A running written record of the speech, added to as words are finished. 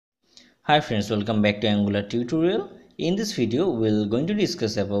Hi friends, welcome back to Angular tutorial. In this video, we're going to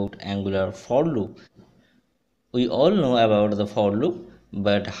discuss about Angular for loop. We all know about the for loop,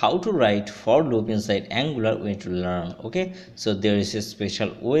 but how to write for loop inside Angular we need to learn. Okay, so there is a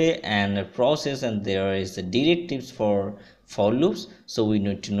special way and a process, and there is a directives for loops. So we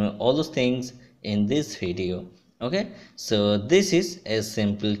need to know all those things in this video. Okay, so this is a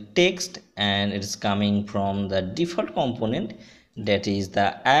simple text and it's coming from the default component, that is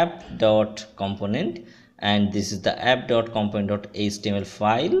the app.component, and this is the app.component.html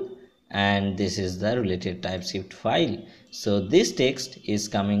file, and this is the related TypeScript file. So this text is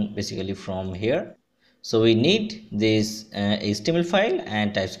coming basically from here. So we need this HTML file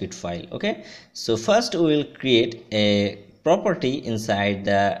and TypeScript file. Okay, so first we will create a property inside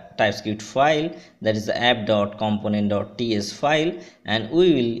the TypeScript file, that is the app.component.ts file, and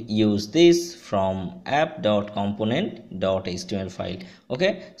we will use this from app.component.html file.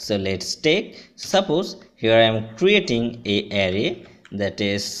 Okay, so let's take, suppose here I am creating a array, that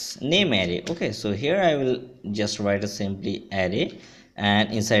is name array. Okay, so here I will just write a simply array,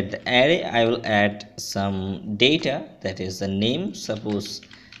 and inside the array I will add some data, that is the name, suppose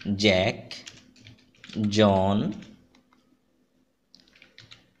Jack, John,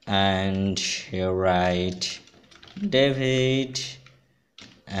 and here write David,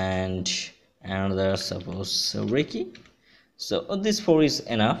 and another suppose Ricky. So this 4 is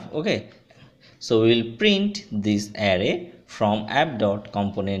enough. Okay, so we will print this array from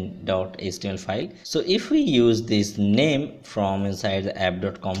app.component.html file. So if we use this name from inside the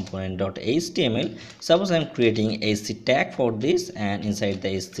app.component.html, suppose I'm creating a HC tag for this, and inside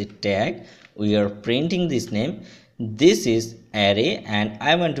the HC tag we are printing this name. This is array and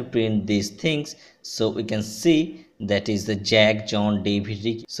I want to print these things, so we can see that is the Jack, John, David,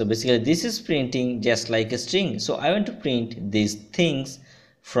 Ricky. So basically this is printing just like a string, so I want to print these things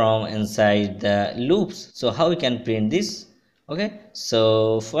from inside the loops. So how we can print this? Okay,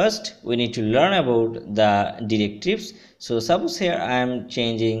 so first we need to learn about the directives. So suppose here I am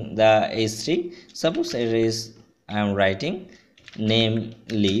changing the h3, suppose it is I am writing name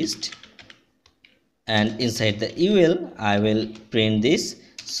list, and inside the UL I will print this.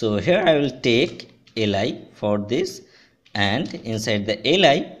 So here I will take li for this, and inside the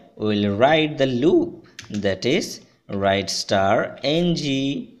li we will write the loop, that is write star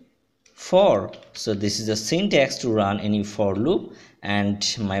ngFor. So this is the syntax to run any for loop, and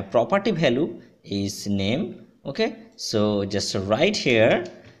my property value is name. Okay, so just write here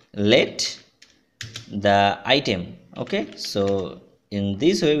let the item. Okay, so in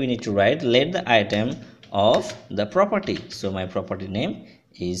this way we need to write let the item of the property. So my property name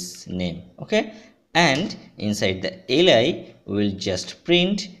is name. Okay, and inside the li we will just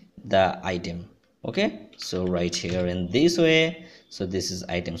print the item. Okay, so right here in this way, so this is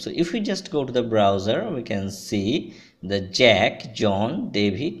item. So if we just go to the browser, we can see the Jack, John,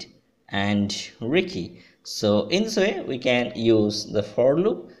 David, and Ricky. So in this way we can use the for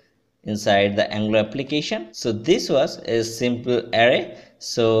loop inside the Angular application. So this was a simple array.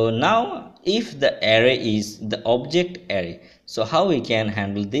 So now if the array is the object array, so how we can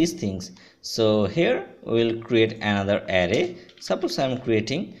handle these things? So here we will create another array. Suppose I am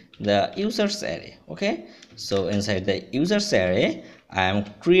creating the users array. Okay, so inside the users array I am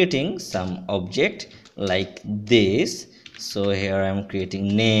creating some object like this. So here I am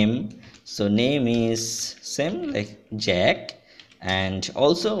creating name. So name is same like Jack, and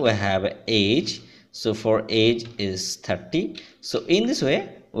also we have age. So for age is 30. So in this way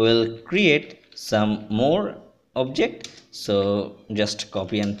we'll create some more object. So just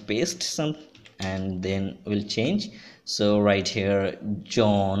copy and paste some, and then we'll change. So right here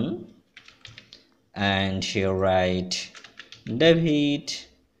John, and here write David,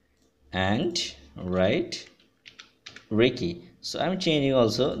 and write Ricky. So I'm changing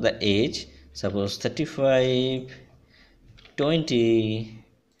also the age, suppose 35, 20,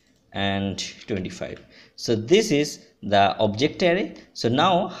 and 25. So this is the object array. So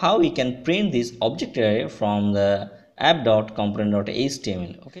now how we can print this object array from the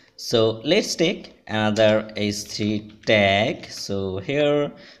app.component.html. Okay, so let's take another h3 tag. So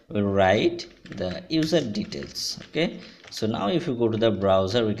here we'll write the user details. Okay, so now if you go to the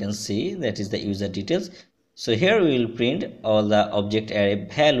browser, we can see that is the user details. So here we will print all the object array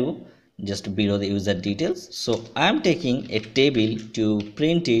value just below the user details. So I'm taking a table to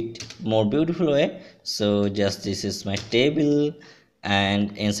print it more beautiful way. So just this is my table,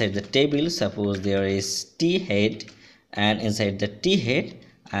 and inside the table suppose there is t head, and inside the t head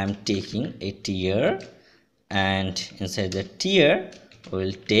I am taking a tier, and inside the tier we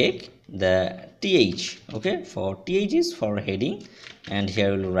will take the th. Okay, for th is for heading, and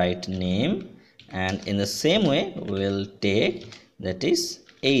here we'll write name, and in the same way we'll take that is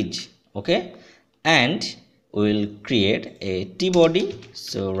age. Okay, and we'll create a t body.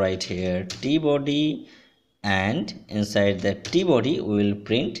 So right here t body, and inside the t body we will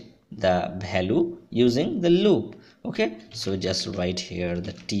print the value using the loop. Okay, so just write here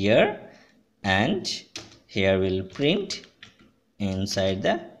the tier, and here we'll print inside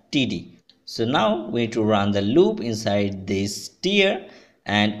the td. So now we need to run the loop inside this tier,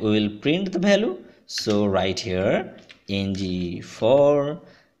 and we will print the value. So right here ngFor,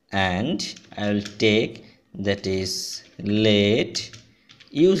 and I will take that is let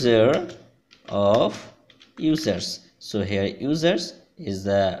user of users. So here users is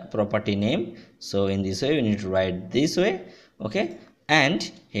the property name, so in this way we need to write this way. Okay,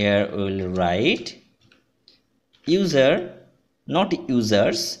 and here we will write user, not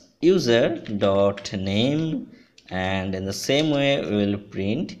users, user dot name, and in the same way we will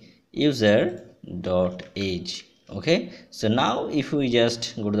print user dot age. Okay, so now if we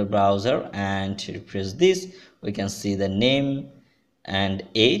just go to the browser and refresh this, we can see the name and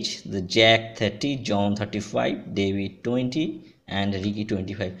age, the Jack 30, John 35, David 20, and Ricky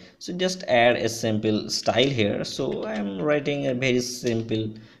 25. So just add a simple style here. So I am writing a very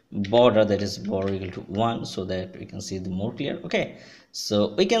simple border, that is border equal to 1, so that we can see the more clear. Okay,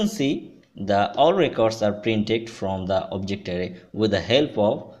 so we can see the all records are printed from the object array with the help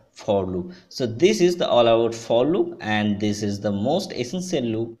of for loop. So this is the all about for loop, and this is the most essential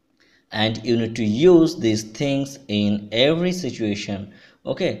loop, and you need to use these things in every situation.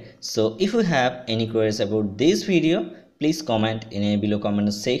 Okay, so if you have any queries about this video, please comment in a below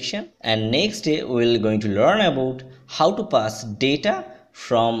comment section, and next day we will going to learn about how to pass data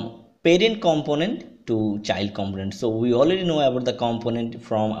from parent component to child component. So we already know about the component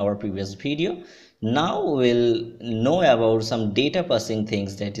from our previous video. Now we'll know about some data passing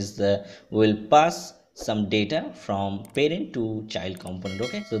things, that is the we'll pass some data from parent to child component.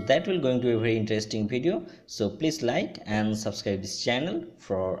 Okay, so that will going to be a very interesting video, so please like and subscribe this channel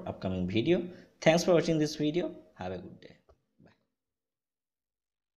for upcoming video. Thanks for watching this video. Have a good day.